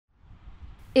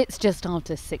It's just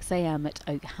after 6 a.m. at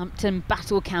Oakhampton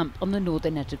Battle Camp on the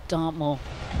northern edge of Dartmoor.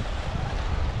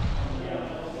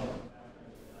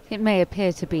 It may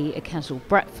appear to be a casual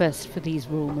breakfast for these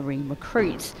Royal Marine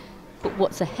recruits, but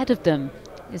what's ahead of them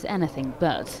is anything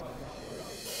but.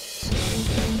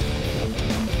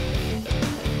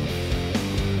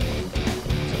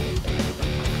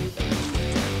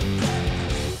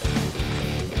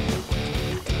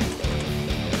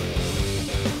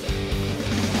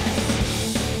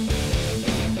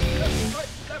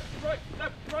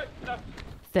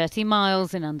 30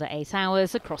 miles in under 8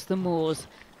 hours across the moors,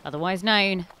 otherwise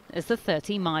known as the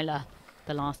 30-miler,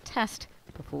 the last test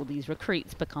before these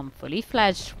recruits become fully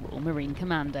fledged Royal Marine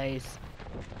Commandos.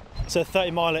 So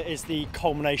 30-miler is the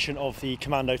culmination of the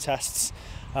commando tests.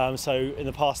 So in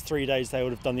the past 3 days they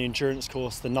would have done the endurance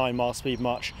course, the 9-mile speed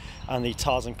march and the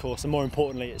Tarzan course, and more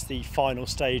importantly it's the final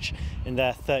stage in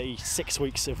their 36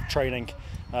 weeks of training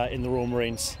in the Royal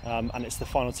Marines, and it's the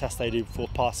final test they do before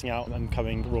passing out and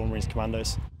becoming Royal Marines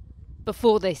Commandos.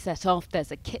 Before they set off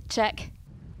there's a kit check,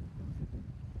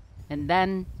 and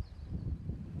then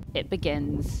it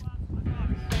begins.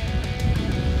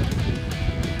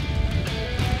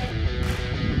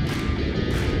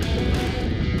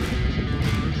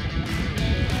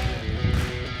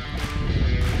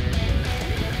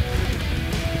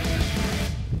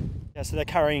 So they're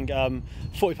carrying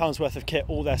 40 pounds worth of kit,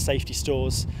 all their safety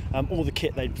stores, all the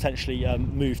kit they'd potentially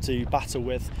move to battle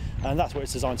with, and that's what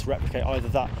it's designed to replicate, either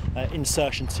that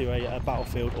insertion to a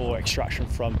battlefield or extraction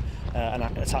from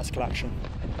a tactical action.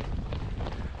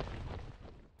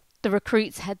 The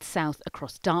recruits head south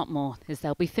across Dartmoor as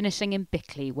they'll be finishing in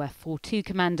Bickley, where 4-2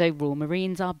 Commando Royal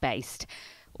Marines are based.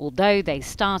 Although they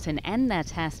start and end their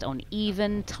test on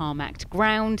even, tarmacked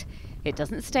ground, it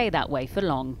doesn't stay that way for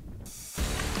long.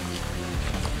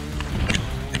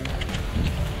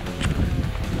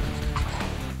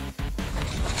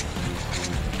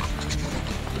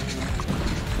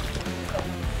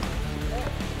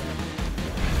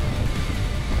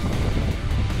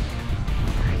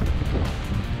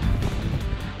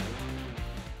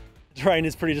 Terrain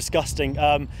is pretty disgusting,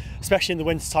 especially in the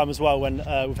winter time as well, when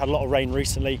we've had a lot of rain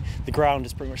recently. The ground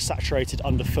is pretty much saturated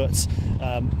underfoot,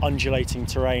 undulating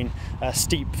terrain,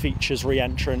 steep features,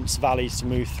 re-entrance, valleys to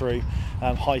move through,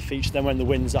 high features. Then when the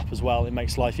wind's up as well, it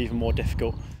makes life even more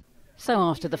difficult. So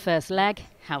after the first leg,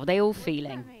 how are they all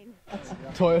feeling?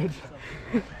 Tired.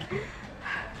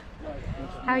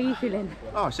 How are you feeling?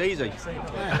 Oh, it's easy.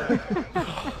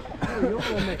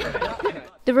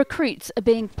 The recruits are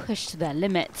being pushed to their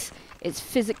limits. It's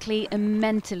physically and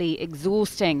mentally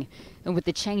exhausting. And with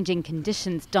the changing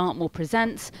conditions Dartmoor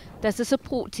presents, there's a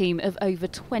support team of over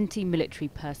 20 military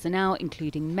personnel,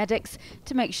 including medics,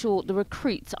 to make sure the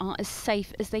recruits are as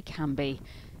safe as they can be.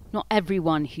 Not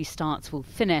everyone who starts will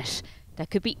finish. There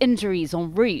could be injuries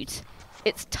en route.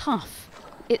 It's tough.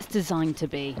 It's designed to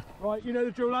be. Right, you know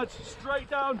the drill, lads. Straight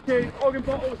down, kid. Organ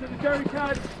bottles in the jerry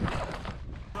cans.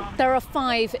 There are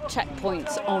 5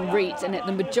 checkpoints en route, and at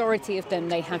the majority of them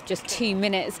they have just 2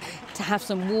 minutes to have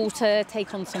some water,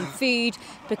 take on some food,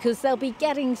 because they'll be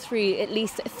getting through at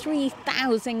least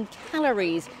 3,000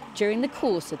 calories during the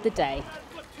course of the day.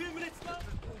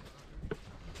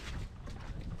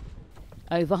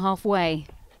 Over halfway,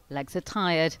 legs are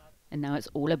tired, and now it's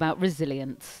all about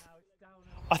resilience.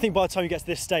 I think by the time you get to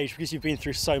this stage, because you've been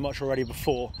through so much already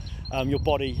before, your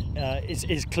body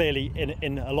is clearly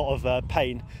in a lot of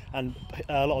pain, and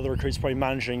a lot of the recruits are probably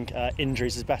managing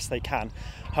injuries as best they can.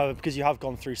 However, because you have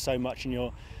gone through so much and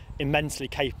you're immensely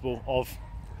capable of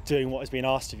doing what is being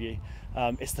asked of you,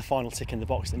 it's the final tick in the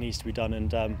box that needs to be done,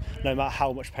 and no matter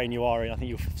how much pain you are in, I think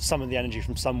you'll summon the energy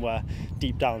from somewhere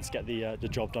deep down to get the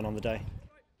job done on the day.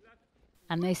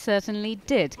 And they certainly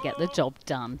did get the job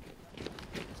done.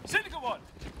 Syndicate 1.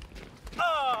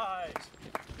 Eyes.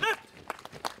 Lift.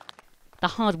 The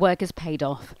hard work has paid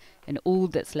off, and all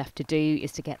that's left to do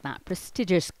is to get that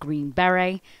prestigious green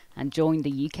beret and join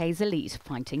the UK's elite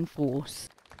fighting force.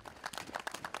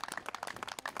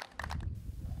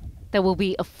 There will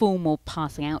be a formal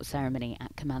passing out ceremony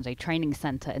at Commando Training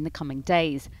Centre in the coming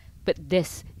days, but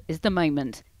this is the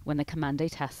moment when the commando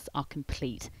tests are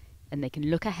complete and they can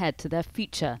look ahead to their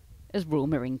future as Royal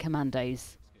Marine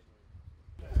Commandos.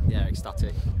 Yeah,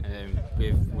 ecstatic.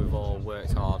 We've all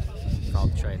worked hard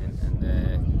throughout the training,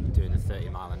 and doing the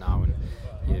 30-miler now, and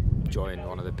you join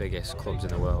one of the biggest clubs in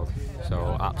the world.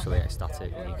 So absolutely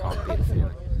ecstatic, and you can't beat the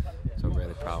feeling. So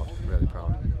really proud, really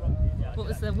proud. What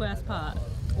was the worst part?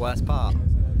 Worst part?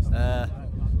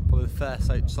 Probably the first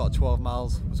sort of 12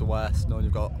 miles was the worst, knowing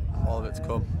you've got all of it to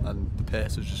come, and the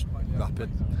pace was just rapid.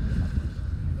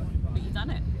 But you've done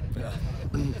it. Yeah,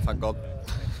 thank God.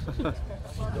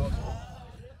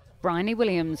 Bryony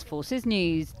Williams, Forces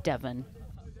News, Devon.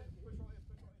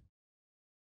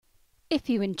 If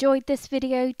you enjoyed this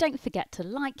video, don't forget to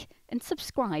like and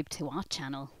subscribe to our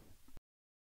channel.